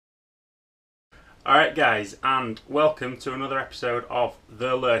Alright guys, and welcome to another episode of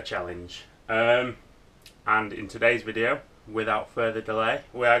the Lure Challenge. And in today's video, without further delay,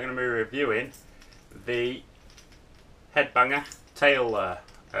 we are going to be reviewing the Headbanger Tail Lure.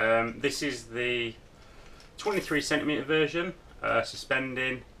 This is the 23cm version,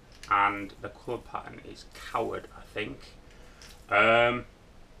 suspending, and the club pattern is Coward, I think. I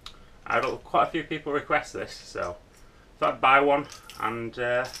had quite a few people request this, so I thought I'd buy one and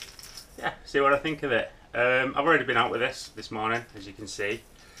yeah, see what I think of it. I've already been out with this morning, as you can see,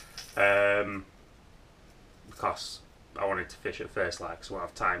 because I wanted to fish at first light, so we'll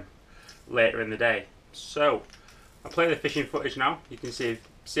have time later in the day. So I'll play the fishing footage now. You can see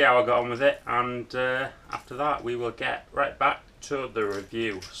how I got on with it, and after that we will get right back to the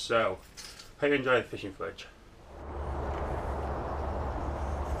review. So hope you enjoy the fishing footage.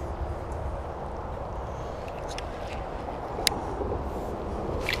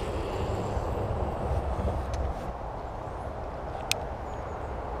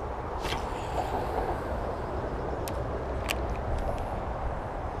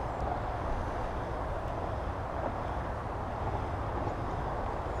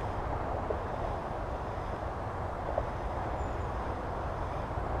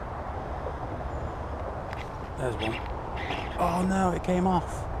 There's one. Oh no, it came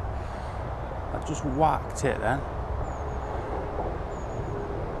off. I just whacked it then.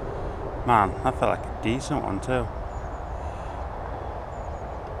 Man, that felt like a decent one too.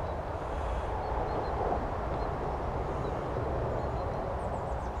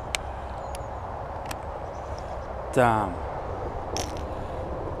 Damn.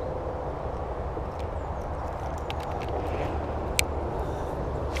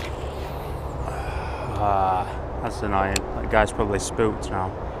 That's annoying. That guy's probably spooked now.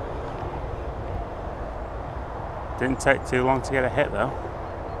 Didn't take too long to get a hit though.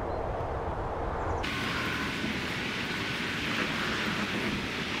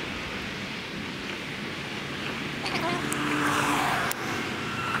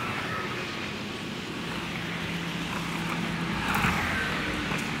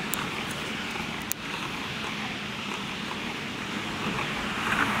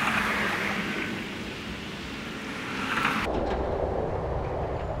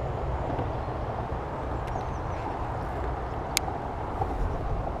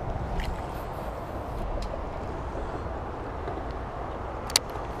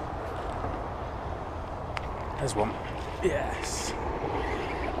 There's one. Yes.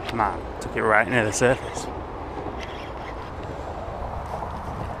 Man, took it right near the surface.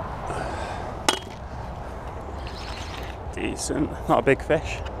 Decent. Not a big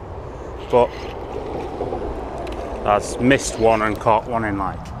fish, but I've missed one and caught one in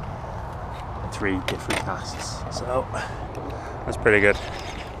like 3 different casts. So that's pretty good.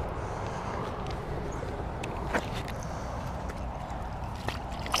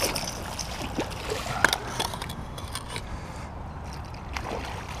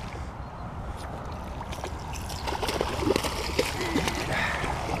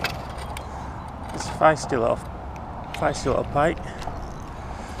 Feisty little pike.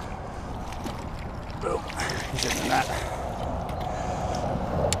 Boom, he's in the net.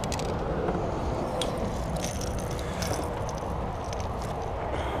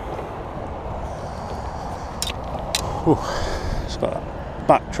 Whew. He's got that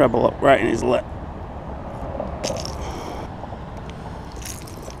back treble up right in his lip.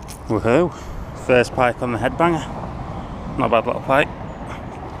 Woohoo! First pike on the Headbanger. Not a bad little pike.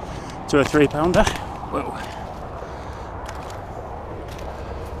 2 or 3 pounder. Whoa.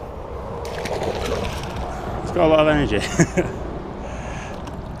 It's got a lot of energy.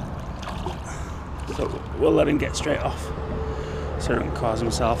 So we'll let him get straight off so he doesn't cause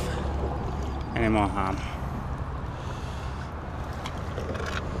himself any more harm.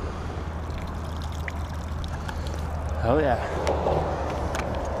 Hell yeah.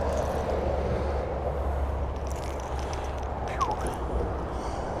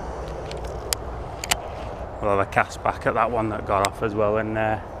 We'll have a cast back at that one that got off as well,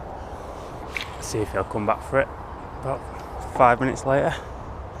 and see if he'll come back for it about 5 minutes later.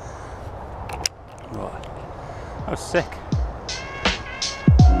 Oh, that was sick.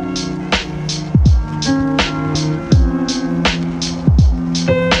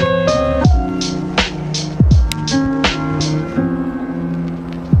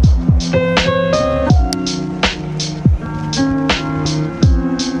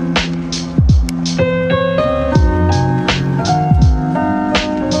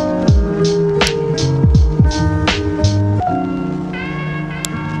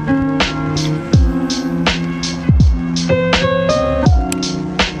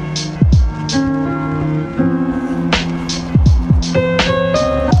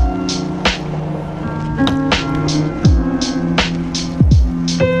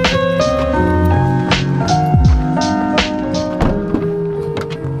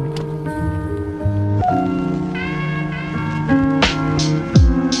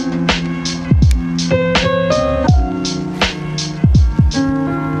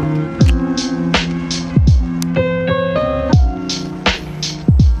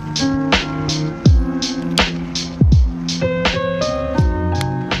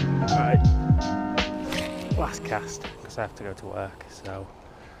 because I have to go to work. So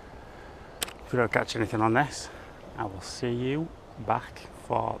if we don't catch anything on this, I will see you back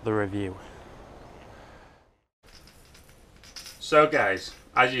for the review. So guys,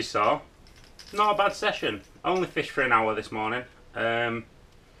 as you saw, not a bad session. Only fished for an hour this morning. You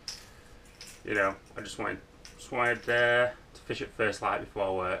know, I just wanted to fish at first light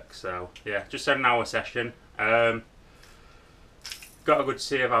before work. So yeah, just had an hour session. Got a good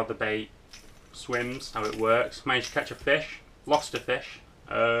see of how the bait swims, how it works. Managed to catch a fish, lost a fish.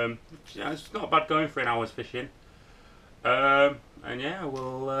 You know, it's not bad going for an hour's fishing. And yeah,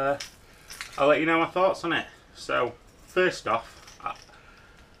 I'll let you know my thoughts on it. So first off,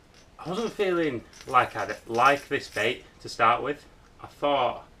 I wasn't feeling like I'd like this bait to start with. I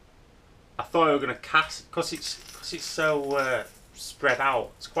thought we were going to cast, because it's so spread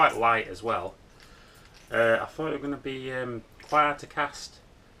out. It's quite light as well. I thought it was going to be quite hard to cast,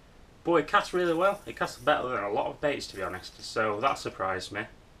 but it casts really well. It casts better than a lot of baits, to be honest. So that surprised me.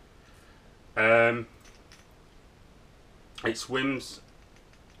 It swims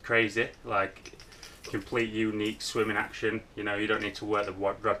crazy, like complete unique swimming action. You know, you don't need to work the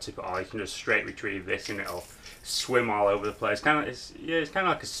rod tip at all. You can just straight retrieve this and it'll swim all over the place. It's kind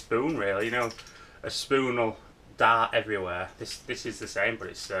of like a spoon, really. You know, a spoon will dart everywhere. This is the same, but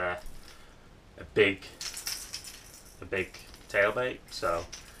it's a big tail bait. So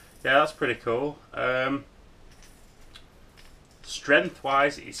yeah, that's pretty cool. Strength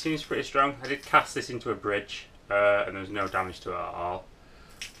wise, it seems pretty strong. I did cast this into a bridge and there was no damage to it at all.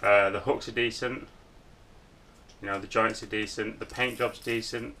 The hooks are decent. You know, the joints are decent, the paint job's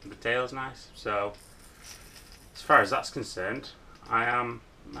decent, the tail's nice. So as far as that's concerned, I'm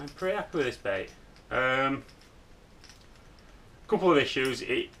pretty happy with this bait. Couple of issues.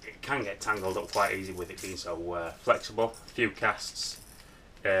 It can get tangled up quite easy with it being so flexible. A few casts,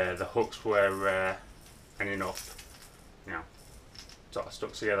 the hooks were ending up, you know, sort of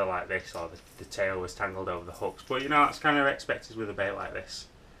stuck together like this, or the tail was tangled over the hooks. But you know, that's kind of expected with a bait like this.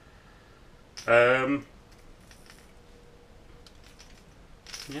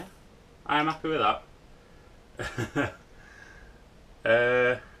 Yeah, I am happy with that.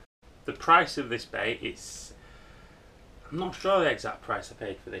 The price of this bait, I'm not sure the exact price I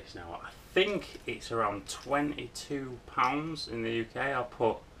paid for this now. I think it's around £22 in the UK. I'll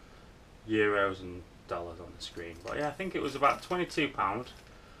put euros and dollars on the screen. But yeah, I think it was about £22,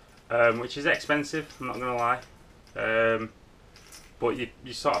 which is expensive, I'm not going to lie. But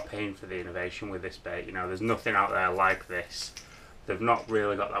you're sort of paying for the innovation with this bait. You know, there's nothing out there like this. They've not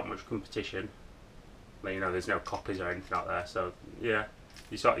really got that much competition. You know, there's no copies or anything out there. So yeah,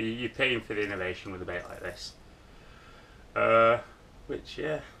 you're paying for the innovation with a bait like this. Which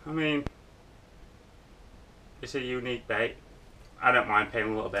yeah, I mean, it's a unique bait. I don't mind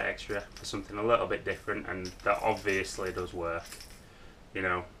paying a little bit extra for something a little bit different, and that obviously does work. You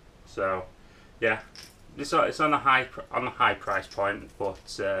know, so yeah, it's on a high price point, but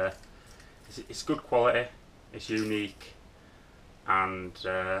it's good quality. It's unique. And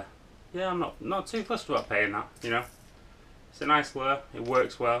yeah, I'm not too fussed about paying that. You know, it's a nice lure, it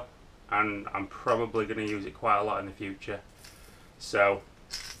works well, and I'm probably going to use it quite a lot in the future. So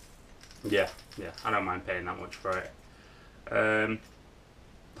yeah, I don't mind paying that much for it. The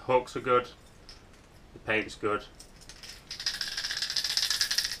hooks are good, the paint's good,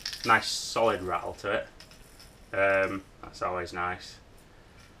 nice solid rattle to it. That's always nice.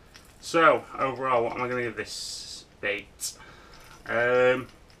 So overall, what am I going to give this bait? I'm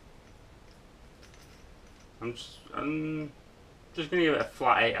just going to give it a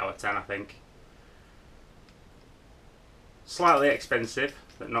flat 8 out of 10, I think. Slightly expensive,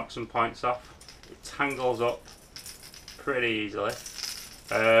 that knocks some points off. It tangles up pretty easily.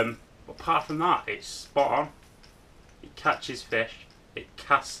 But apart from that, it's spot on. It catches fish. It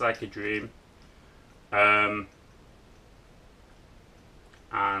casts like a dream. And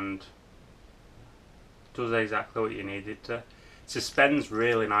does exactly what you need it to. Suspends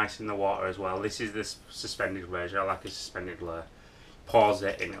really nice in the water as well. This is the suspended version. I like a suspended lure. Pause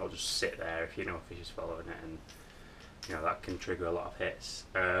it and it'll just sit there if you know a fish is following it, and you know that can trigger a lot of hits.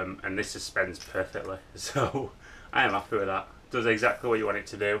 And this suspends perfectly, so I am happy with that. Does exactly what you want it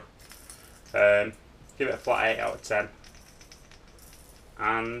to do. Give it a flat 8 out of 10.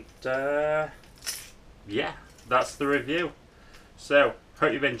 And yeah, that's the review. So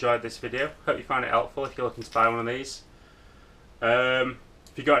hope you've enjoyed this video. Hope you found it helpful if you're looking to buy one of these. If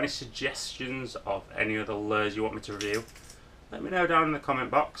you've got any suggestions of any other lures you want me to review, let me know down in the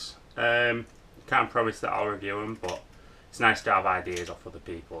comment box. Can't promise that I'll review them, but it's nice to have ideas off other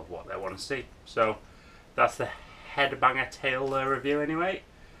people of what they want to see. So that's the Headbanger Tail Lure review anyway.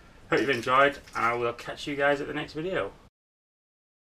 Hope you've enjoyed, and I will catch you guys at the next video.